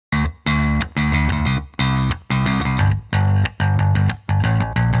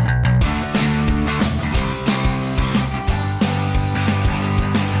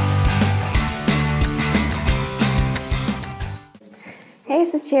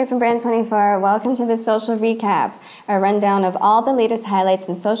this is Chia from Brand24. Welcome to the Social Recap, a rundown of all the latest highlights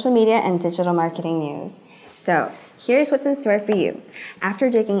in social media and digital marketing news. So, here's what's in store for you. After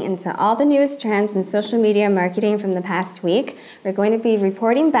digging into all the newest trends in social media marketing from the past week, we're going to be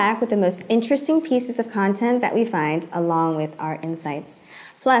reporting back with the most interesting pieces of content that we find, along with our insights.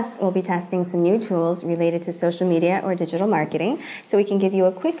 Plus, we'll be testing some new tools related to social media or digital marketing, so we can give you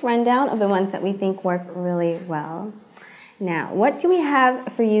a quick rundown of the ones that we think work really well. Now, what do we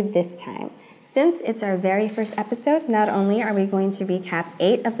have for you this time? Since it's our very first episode, not only are we going to recap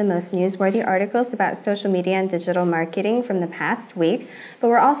 8 of the most newsworthy articles about social media and digital marketing from the past week, but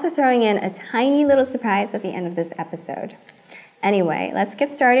we're also throwing in a tiny little surprise at the end of this episode. Anyway, let's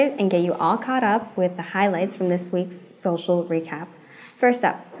get started and get you all caught up with the highlights from this week's Social Recap. First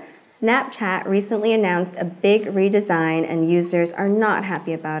up, Snapchat recently announced a big redesign and users are not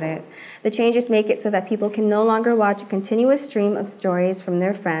happy about it. The changes make it so that people can no longer watch a continuous stream of stories from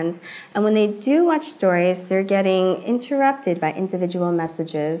their friends, and when they do watch stories, they're getting interrupted by individual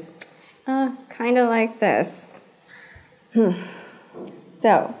messages. Kind of like this.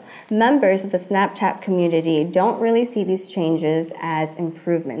 So, members of the Snapchat community don't really see these changes as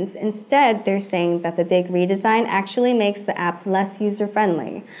improvements. Instead, they're saying that the big redesign actually makes the app less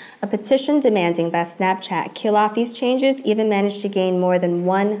user-friendly. A petition demanding that Snapchat kill off these changes even managed to gain more than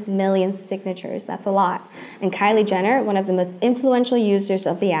 1 million signatures. That's a lot. And Kylie Jenner, one of the most influential users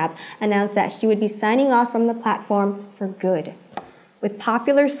of the app, announced that she would be signing off from the platform for good. With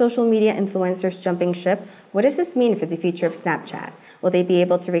popular social media influencers jumping ship, what does this mean for the future of Snapchat? Will they be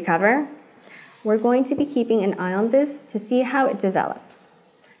able to recover? We're going to be keeping an eye on this to see how it develops.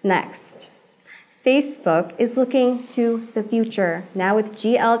 Next, Facebook is looking to the future. Now with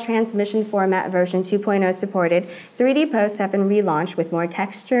GL transmission format version 2.0 supported, 3D posts have been relaunched with more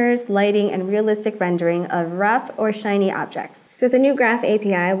textures, lighting, and realistic rendering of rough or shiny objects. So the new Graph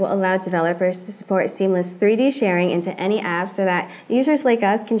API will allow developers to support seamless 3D sharing into any app so that users like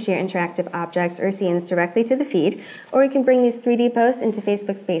us can share interactive objects or scenes directly to the feed, or we can bring these 3D posts into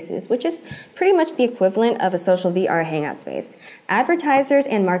Facebook Spaces, which is pretty much the equivalent of a social VR hangout space. Advertisers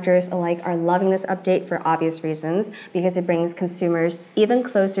and marketers alike are loving this update for obvious reasons because it brings consumers even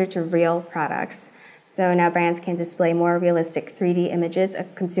closer to real products. So now brands can display more realistic 3D images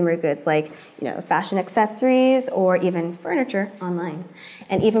of consumer goods like, fashion accessories or even furniture online.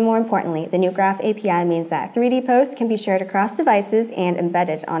 And even more importantly, the new Graph API means that 3D posts can be shared across devices and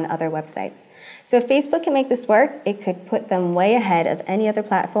embedded on other websites. So if Facebook can make this work, it could put them way ahead of any other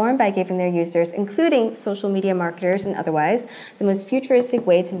platform by giving their users, including social media marketers and otherwise, the most futuristic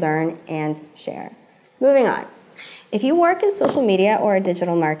way to learn and share. Moving on. If you work in social media or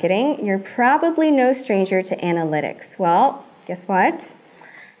digital marketing, you're probably no stranger to analytics. Well, guess what?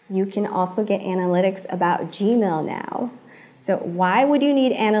 You can also get analytics about Gmail now. So why would you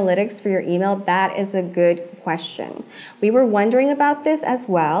need analytics for your email? That is a good question. We were wondering about this as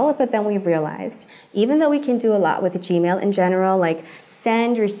well, but then we realized, even though we can do a lot with Gmail in general, like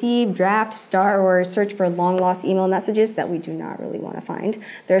send, receive, draft, star, or search for long-lost email messages that we do not really want to find,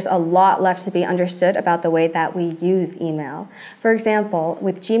 there's a lot left to be understood about the way that we use email. For example,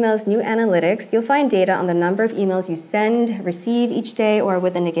 with Gmail's new analytics, you'll find data on the number of emails you send, receive each day, or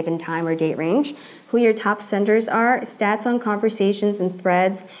within a given time or date range, who your top senders are, stats on conversations and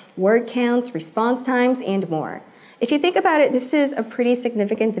threads, word counts, response times, and more. If you think about it, this is a pretty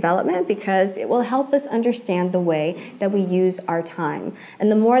significant development because it will help us understand the way that we use our time.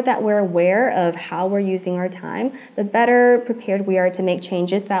 And the more that we're aware of how we're using our time, the better prepared we are to make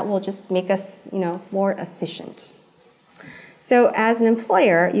changes that will just make us, more efficient. So as an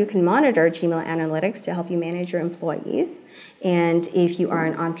employer, you can monitor Gmail analytics to help you manage your employees. And if you are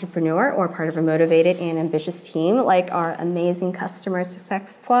an entrepreneur or part of a motivated and ambitious team, like our amazing customer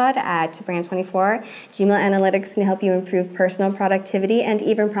success squad at Brand24, Gmail analytics can help you improve personal productivity and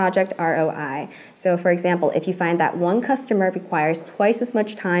even project ROI. So for example, if you find that one customer requires twice as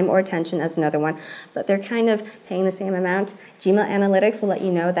much time or attention as another one, but they're kind of paying the same amount, Gmail analytics will let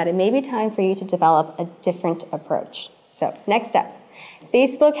you know that it may be time for you to develop a different approach. So next up,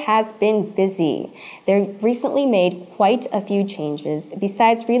 Facebook has been busy. They've recently made quite a few changes.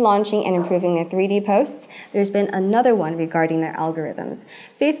 Besides relaunching and improving their 3D posts, there's been another one regarding their algorithms.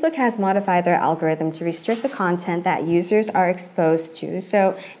 Facebook has modified their algorithm to restrict the content that users are exposed to.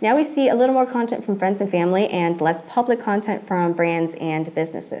 So now we see a little more content from friends and family and less public content from brands and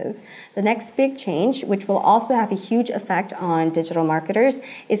businesses. The next big change, which will also have a huge effect on digital marketers,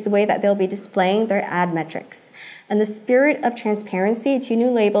 is the way that they'll be displaying their ad metrics. In the spirit of transparency, 2 new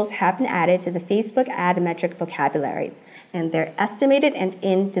labels have been added to the Facebook ad metric vocabulary. and they're estimated and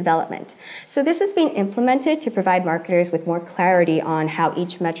in development. So this is being implemented to provide marketers with more clarity on how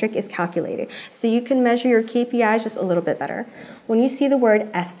each metric is calculated, so you can measure your KPIs just a little bit better. When you see the word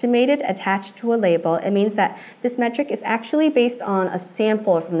estimated attached to a label, it means that this metric is actually based on a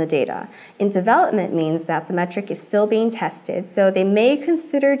sample from the data. In development means that the metric is still being tested, so they may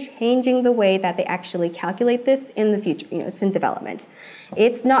consider changing the way that they actually calculate this in the future. It's in development.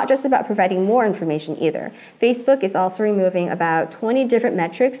 It's not just about providing more information either. Facebook is also removing about 20 different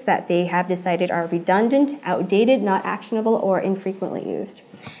metrics that they have decided are redundant, outdated, not actionable, or infrequently used.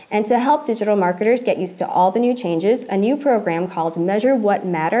 And to help digital marketers get used to all the new changes, a new program called Measure What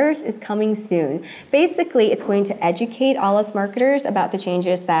Matters is coming soon. Basically, it's going to educate all us marketers about the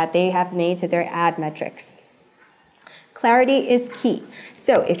changes that they have made to their ad metrics. Clarity is key.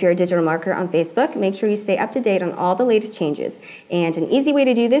 So if you're a digital marketer on Facebook, make sure you stay up to date on all the latest changes. And an easy way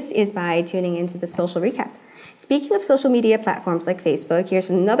to do this is by tuning into the Social Recap. Speaking of social media platforms like Facebook, here's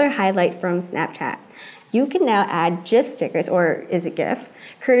another highlight from Snapchat. You can now add GIF stickers, or is it GIF,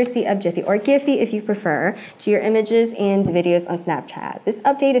 courtesy of Jiffy, or Giphy if you prefer, to your images and videos on Snapchat. This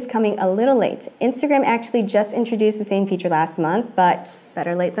update is coming a little late. Instagram actually just introduced the same feature last month, but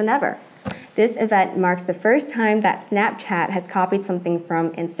better late than never. This event marks the first time that Snapchat has copied something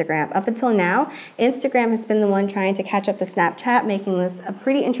from Instagram. Up until now, Instagram has been the one trying to catch up to Snapchat, making this a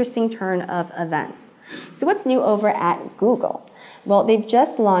pretty interesting turn of events. So what's new over at Google? Well, they've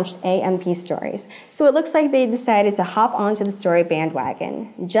just launched AMP Stories. So it looks like they decided to hop onto the story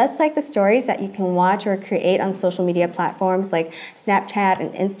bandwagon. Just like the stories that you can watch or create on social media platforms like Snapchat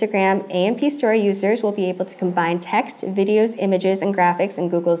and Instagram, AMP Story users will be able to combine text, videos, images, and graphics in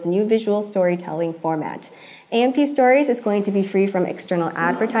Google's new visual storytelling format. AMP Stories is going to be free from external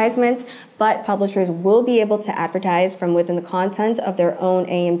advertisements, but publishers will be able to advertise from within the content of their own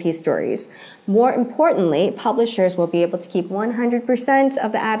AMP Stories. More importantly, publishers will be able to keep 100%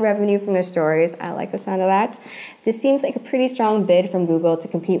 of the ad revenue from their stories. I like the sound of that. This seems like a pretty strong bid from Google to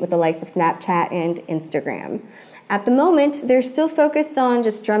compete with the likes of Snapchat and Instagram. At the moment, they're still focused on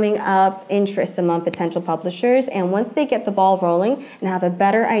just drumming up interest among potential publishers, and once they get the ball rolling and have a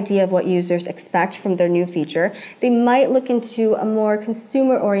better idea of what users expect from their new feature, they might look into a more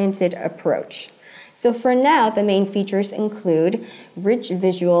consumer-oriented approach. So for now, the main features include rich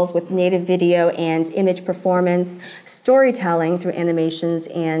visuals with native video and image performance, storytelling through animations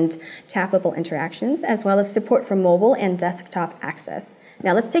and tappable interactions, as well as support for mobile and desktop access.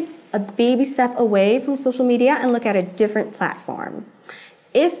 Now let's take a baby step away from social media and look at a different platform.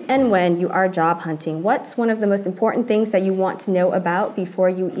 If and when you are job hunting, what's one of the most important things that you want to know about before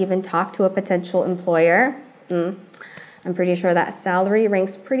you even talk to a potential employer? I'm pretty sure that salary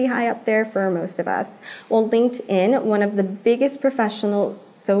ranks pretty high up there for most of us. Well, LinkedIn, one of the biggest professional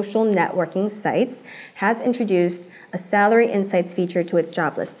social networking sites, has introduced a salary insights feature to its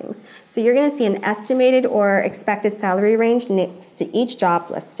job listings. So you're going to see an estimated or expected salary range next to each job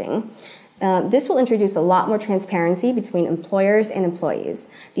listing. This will introduce a lot more transparency between employers and employees.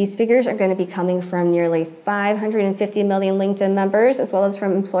 These figures are going to be coming from nearly 550 million LinkedIn members, as well as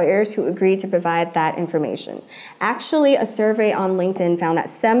from employers who agreed to provide that information. Actually, a survey on LinkedIn found that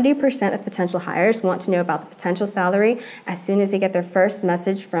 70% of potential hires want to know about the potential salary as soon as they get their first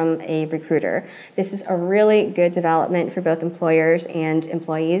message from a recruiter. This is a really good development for both employers and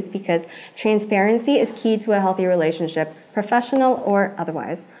employees because transparency is key to a healthy relationship, professional or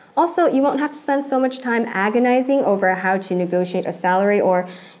otherwise. Also, you won't have to spend so much time agonizing over how to negotiate a salary or,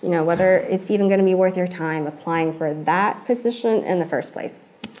 whether it's even going to be worth your time applying for that position in the first place.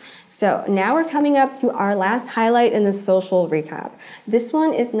 So now we're coming up to our last highlight in the social recap. This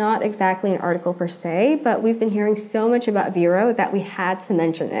one is not exactly an article per se, but we've been hearing so much about Vero that we had to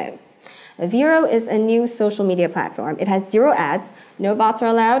mention it. Vero is a new social media platform. It has 0 ads, no bots are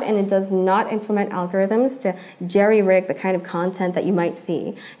allowed, and it does not implement algorithms to jerry-rig the kind of content that you might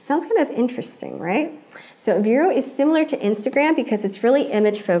see. Sounds kind of interesting, right? So Vero is similar to Instagram because it's really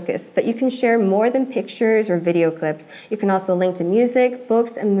image-focused, but you can share more than pictures or video clips. You can also link to music,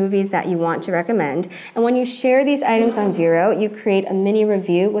 books, and movies that you want to recommend. And when you share these items on Vero, you create a mini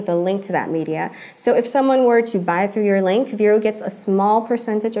review with a link to that media. So if someone were to buy through your link, Vero gets a small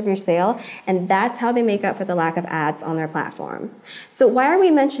percentage of your sale, and that's how they make up for the lack of ads on their platform. So why are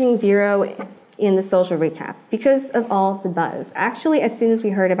we mentioning Vero in the social recap? Because of all the buzz. Actually, as soon as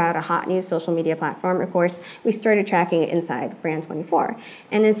we heard about a hot new social media platform, of course, we started tracking it inside Brand24.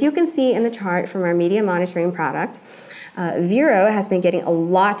 And as you can see in the chart from our media monitoring product, Vero has been getting a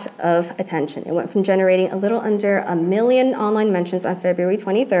lot of attention. It went from generating a little under 1 million online mentions on February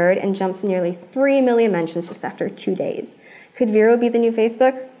 23rd and jumped to nearly 3 million mentions just after 2 days. Could Vero be the new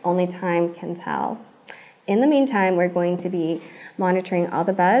Facebook? Only time can tell. In the meantime, we're going to be monitoring all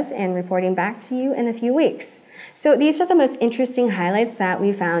the buzz and reporting back to you in a few weeks. So these are the most interesting highlights that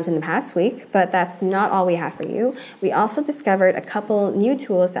we found in the past week, but that's not all we have for you. We also discovered a couple new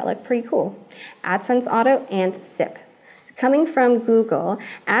tools that look pretty cool: AdSense Auto and SIP. Coming from Google,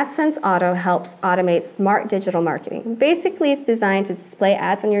 AdSense Auto helps automate smart digital marketing. Basically, it's designed to display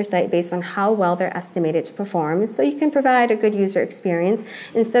ads on your site based on how well they're estimated to perform, so you can provide a good user experience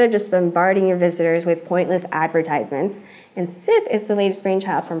instead of just bombarding your visitors with pointless advertisements. And SIP is the latest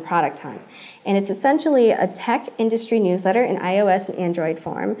brainchild from Product Hunt, and it's essentially a tech industry newsletter in iOS and Android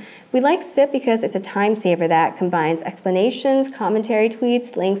form. We like SIP because it's a time saver that combines explanations, commentary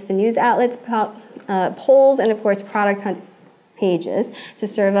tweets, links to news outlets, polls, and of course Product Hunt pages to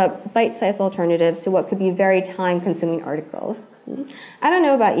serve up bite-sized alternatives to what could be very time-consuming articles. I don't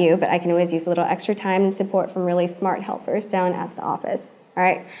know about you, but I can always use a little extra time and support from really smart helpers down at the office. All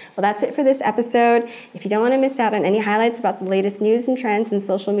right, well, that's it for this episode. If you don't want to miss out on any highlights about the latest news and trends in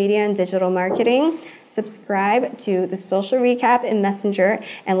social media and digital marketing, subscribe to the Social Recap in Messenger,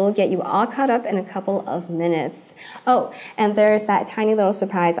 and we'll get you all caught up in a couple of minutes. Oh, and there's that tiny little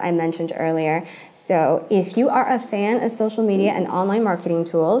surprise I mentioned earlier. So if you are a fan of social media and online marketing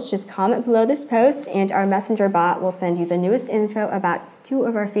tools, just comment below this post, and our Messenger bot will send you the newest info about 2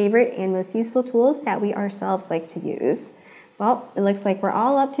 of our favorite and most useful tools that we ourselves like to use. Well, it looks like we're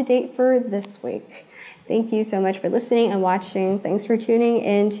all up to date for this week. Thank you so much for listening and watching. Thanks for tuning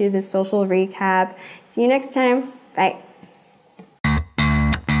in to the Social Recap. See you next time. Bye.